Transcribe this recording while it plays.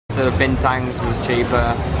So the bintangs was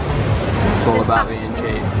cheaper. It's all about being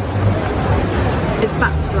cheap. There's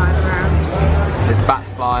bats flying around. There's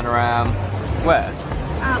bats flying around. Where?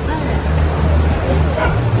 Out there.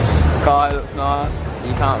 The sky looks nice.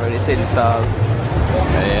 You can't really see the stars.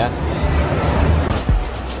 Yeah.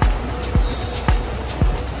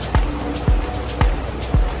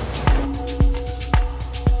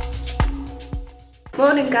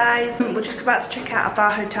 Morning guys, we're just about to check out of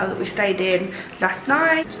our hotel that we stayed in last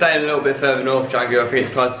night. Staying a little bit further north, Canguu. I think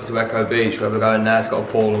it's closer to Echo Beach where we're going now. It's got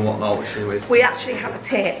a pool and whatnot, which is. We actually have a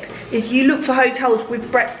tip. If you look for hotels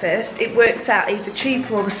with breakfast, it works out either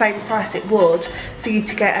cheaper or the same price it would for you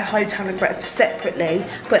to get a hotel and breakfast separately.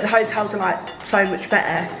 But the hotels are like so much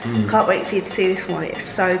better. Can't wait for you to see this one. It's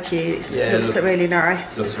so cute. It looks really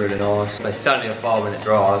nice. Looks really nice. It's only a 5-minute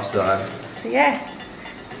drive, so yeah,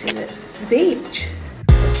 to the beach.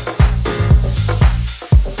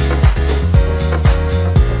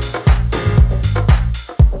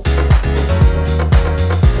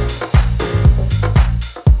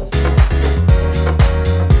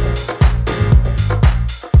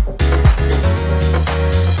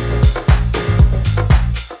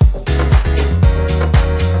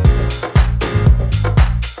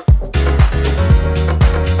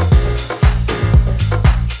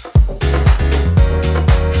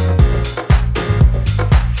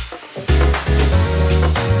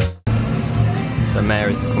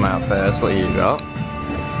 Mary's come out first. What you got?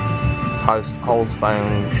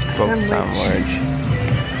 Holstein club sandwich.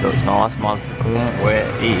 Looks nice. Monster Club. We're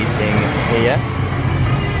eating here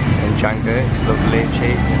in Canguu. It's lovely,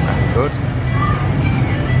 cheap, and good.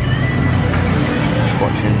 Just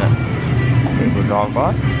watching people drive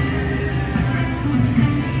by.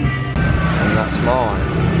 And that's mine.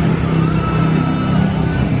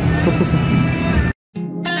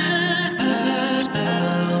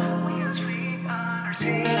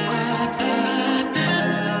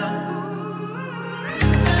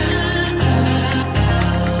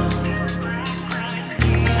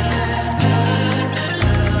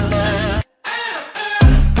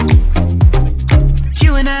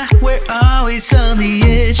 Always on the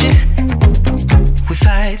edge. We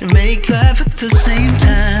fight and make love at the same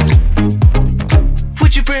time.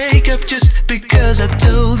 Would you break up just because I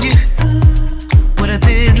told you what I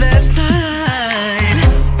did last night?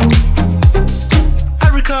 I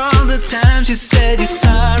recall the times you said you're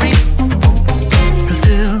sorry. I'm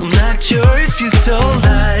still not sure if you told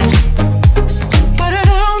lies, but I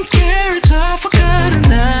don't care, it's all forgotten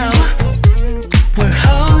now. We're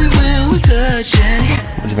holy when we touch and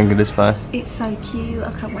what do you think of this place? It's so cute.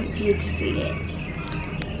 I can't wait for you to see it.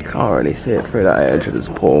 Can't really see it through that edge of this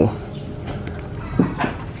pool.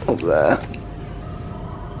 Up there.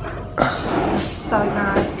 So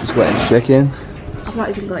nice. Just waiting to check in. I've not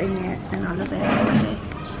even got in yet and I love it already.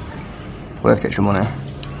 Worth extra money.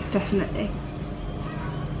 Definitely.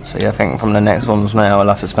 So yeah, I think from the next ones now I'll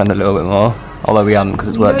have to spend a little bit more. Although we haven't because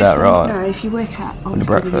it's worked out right. No, if you work out with the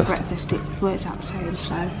breakfast, it works out the same,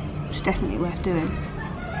 so it's definitely worth doing.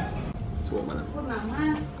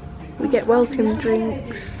 We get welcome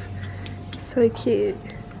drinks. So cute.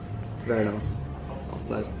 Very nice. Oh,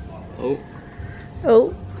 pleasant. Oh.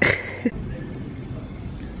 Oh.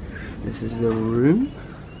 This is the room.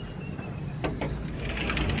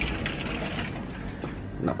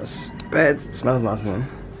 Nice beds. It smells nice in here.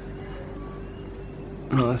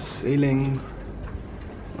 Nice ceilings.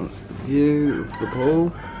 That's the view of the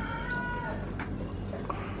pool.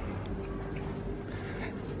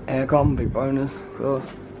 Aircon, big bonus, of course.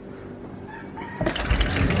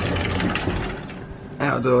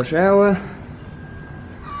 Outdoor shower.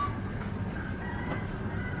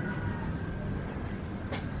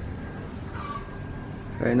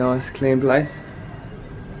 Very nice, clean place.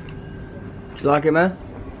 Do you like it, man?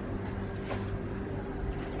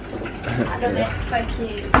 I love it, so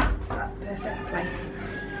cute. That perfect place.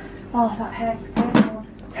 Oh, that hair.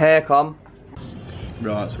 Haircom.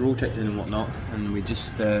 Right, so we're all checked in and whatnot, and we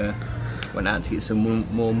just went out to get some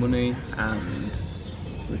more money, and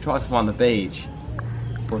we tried to find the beach,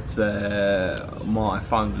 but my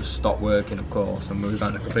phone just stopped working, of course, and we were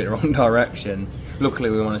going the completely wrong direction. Luckily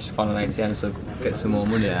we managed to find an ATM so we could get some more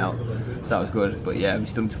money out, so that was good. But yeah, we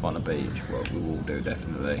still need to find a beach. Well, we will do,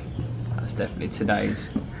 definitely. That's definitely today's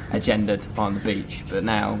agenda, to find the beach. But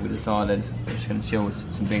now we decided we're just going to chill with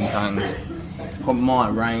some bintangs. It probably might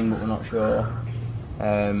rain, but we're not sure.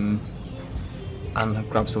 And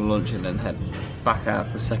grab some lunch and then head back out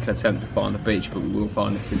for a second attempt to find the beach, but we will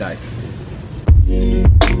find it today.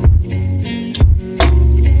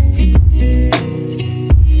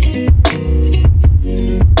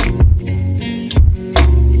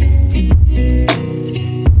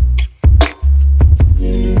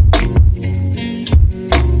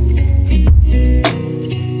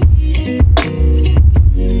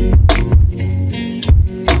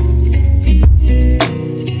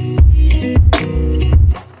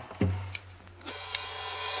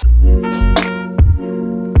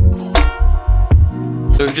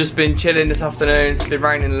 we've just been chilling this afternoon. It's been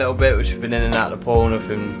raining a little bit, which we've been in and out of the pool,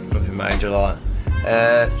 nothing major like.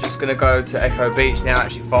 Just gonna go to Echo Beach now,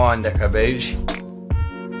 actually find Echo Beach. So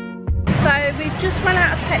we've just run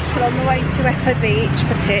out of petrol on the way to Echo Beach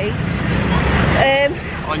for tea.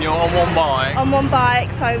 On one bike? On one bike,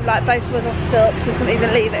 so like both of us are stuck. We couldn't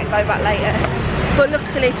even leave it and go back later. But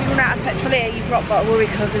luckily if you run out of petrol here, you've not got to worry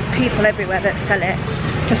because there's people everywhere that sell it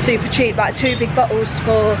for super cheap. Like 2 big bottles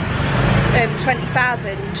for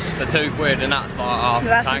 20,000. So £2 and that's like half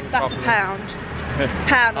a tank? That's probably. a pound.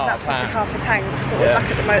 Pound and that's probably half a tank. But we're back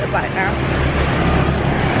at the motorbike now.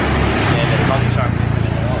 Yeah, the contract.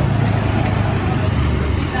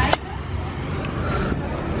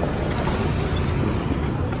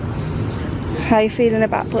 How are you feeling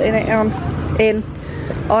about putting it on? In?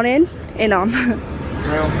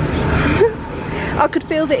 Real? I could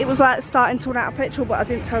feel that it was like starting to run out of petrol, but I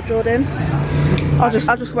didn't tell Jordan. I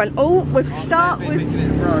just went, oh,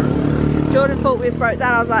 Jordan thought we'd broke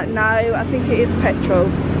down. I was like, no, I think it is petrol.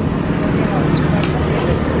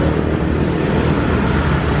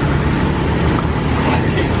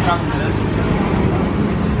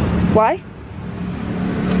 Why?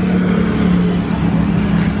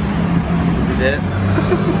 This is it.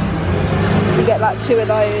 You get like 2 of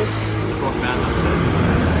those. Wash my hands after this.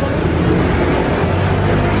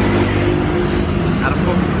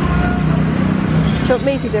 Do you want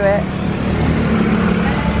me to do it?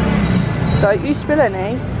 Don't you spill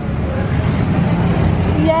any?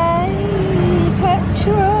 Yay,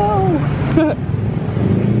 petrol!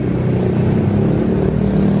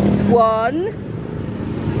 It's 1.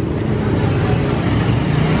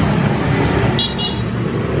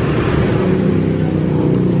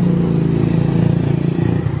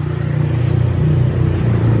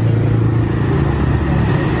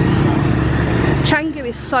 Canguu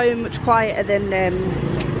is so much quieter than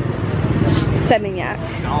Seminyak.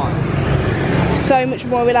 Nice. So much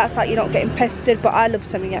more relaxed, like you're not getting pestered. But I love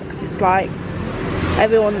Seminyak because it's like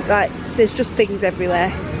everyone, like there's just things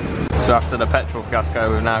everywhere. So after the petrol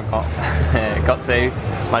fiasco, we've now got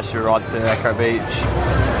managed to ride to Echo Beach.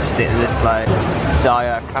 Just hit this place,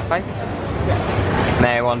 Daya Cafe.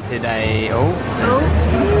 Mary wanted a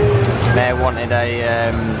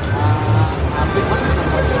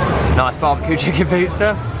nice barbecue chicken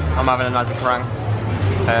pizza. I'm having a nice kerang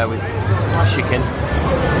with chicken.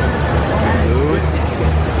 Good.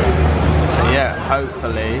 So yeah,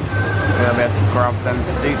 hopefully we'll be able to grab them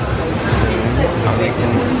seats soon and we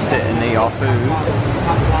can sit and eat our food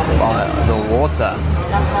by the water.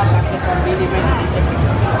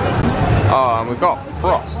 Oh, and we've got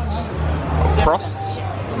frosts. Frosts?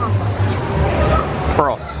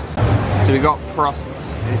 Frost. So we got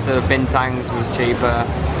frosts instead of bintangs, was cheaper.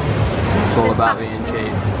 It's all about being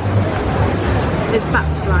cheap. There's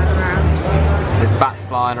bats flying around. There's bats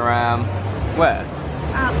flying around. Where?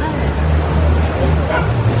 Out there.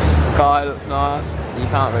 The sky looks nice. You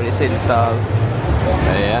can't really see the stars.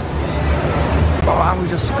 Yeah. Oh, and we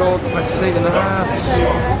just scored the best seat in the house.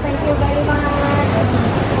 Thank you very much.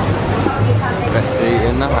 Best seat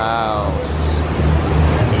in the house.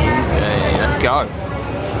 Easy. Let's go.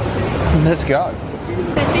 Let's go.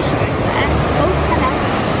 There's fish over there. Oh, hello.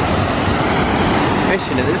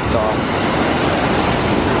 Fishing at this time.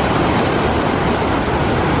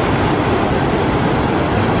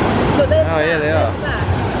 Oh yeah, they are.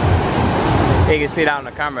 You can see that on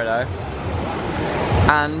the camera though.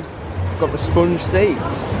 And got the sponge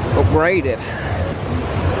seats upgraded.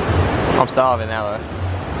 I'm starving now though.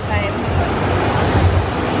 Same.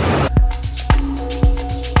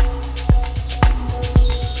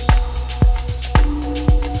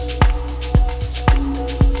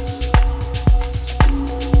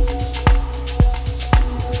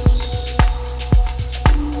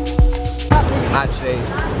 Actually,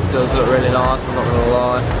 it does look really nice, I'm not gonna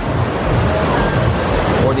lie.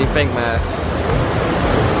 What do you think, Mare?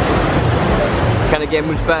 Can it get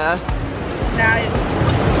much better? No.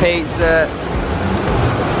 Pizza,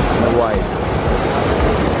 the waves,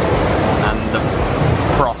 and the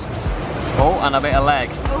frosts. Oh, and a bit of leg.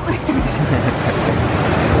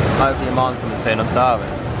 Hopefully mine's coming soon, I'm starving.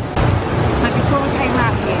 So before we came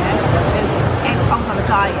out here, I was on a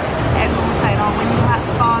diet. Everyone was saying, oh, when you go out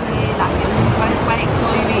to Bali, like you're going to weight, so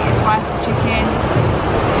you eat rice and chicken.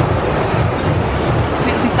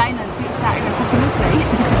 But did they know the pizza out here fucking lovely?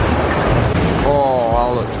 Oh,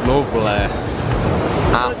 that looks lovely.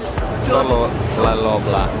 Absolutely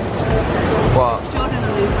lovely. What? Jordan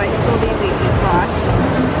will lose weight, so he's eating rice.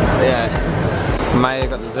 Yeah. Maya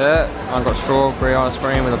got dessert. I've got strawberry ice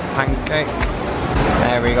cream with a pancake.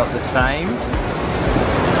 Mary got the same,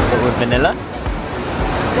 but with vanilla.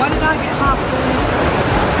 Why did I get half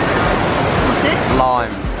the What's this?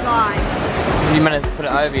 Lime. Lime. You managed to put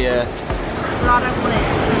it over your... Well, I don't want it.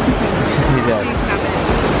 You You did. can have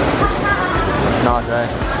it. It's nice,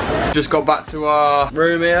 eh? Just got back to our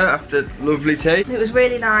room here after lovely tea. It was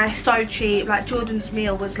really nice, so cheap. Like Jordan's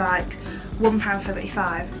meal was like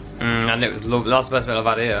 £1.75. And it was lovely. That's the best meal I've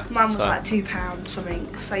had here. Mine was like £2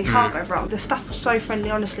 something, so you can't go wrong. The staff was so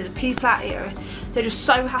friendly, honestly. The people out here, they're just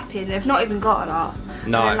so happy, and they've not even got a lot.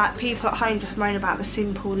 No. And then, like, people at home just moan about the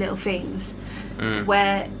simple little things.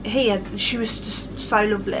 Where here, she was just so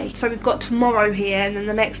lovely. So we've got tomorrow here, and then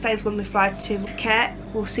the next day is when we fly to Phuket.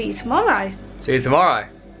 We'll see you tomorrow. See you tomorrow.